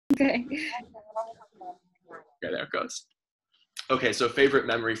Okay. Okay, there it goes. Okay, so favorite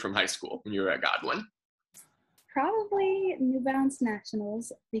memory from high school when you were at Godwin? Probably New Balance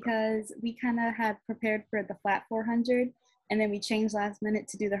Nationals because we kind of had prepared for the flat 400 and then we changed last minute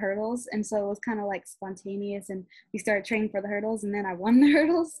to do the hurdles. And so it was kind of like spontaneous and we started training for the hurdles and then I won the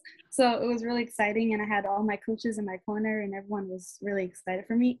hurdles. So it was really exciting and I had all my coaches in my corner and everyone was really excited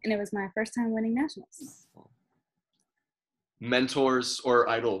for me. And it was my first time winning nationals. Mentors or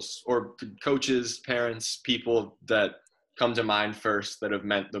idols or coaches, parents, people that come to mind first that have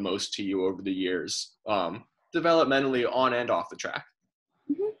meant the most to you over the years, developmentally on and off the track?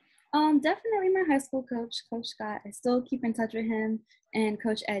 Definitely my high school coach, Coach Scott. I still keep in touch with him, and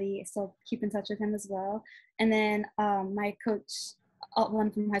Coach Eddie. I still keep in touch with him as well. And then my coach,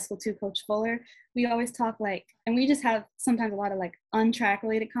 one from high school too, Coach Fuller. We always talk like, and we just have sometimes a lot of like untrack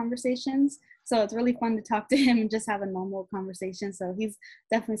related conversations. So it's really fun to talk to him and just have a normal conversation. So he's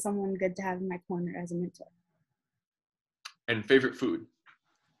definitely someone good to have in my corner as a mentor. And favorite food?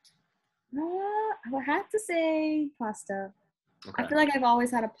 I would have to say pasta. Okay. I feel like I've always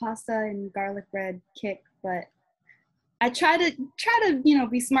had a pasta and garlic bread kick, but I try to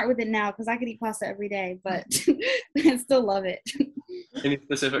be smart with it now because I could eat pasta every day, but I still love it. Any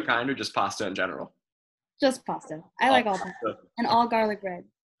specific kind or just pasta in general? Just pasta. I like all pasta and all garlic bread.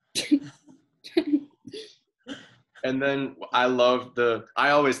 And then I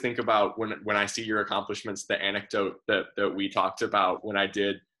always think about when I see your accomplishments, the anecdote that we talked about when I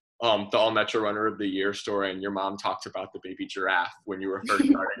did the All Metro Runner of the Year story, and your mom talked about the baby giraffe when you were first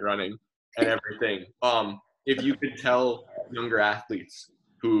starting running and everything. If you could tell younger athletes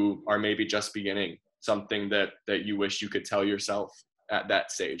who are maybe just beginning something that you wish you could tell yourself at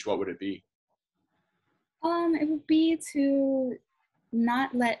that stage, what would it be? It would be to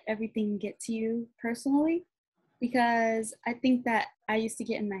not let everything get to you personally, because I think that I used to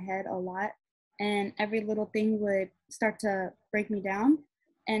get in my head a lot and every little thing would start to break me down.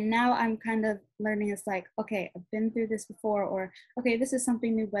 And now I'm kind of learning, it's like, okay, I've been through this before, or okay, this is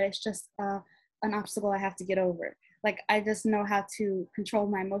something new, but it's just an obstacle I have to get over. Like, I just know how to control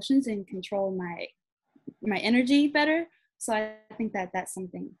my emotions and control my energy better. So I think that that's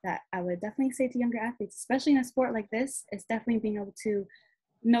something that I would definitely say to younger athletes, especially in a sport like this. It's definitely being able to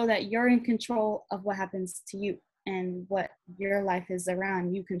know that you're in control of what happens to you and what your life is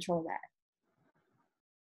around. You control that.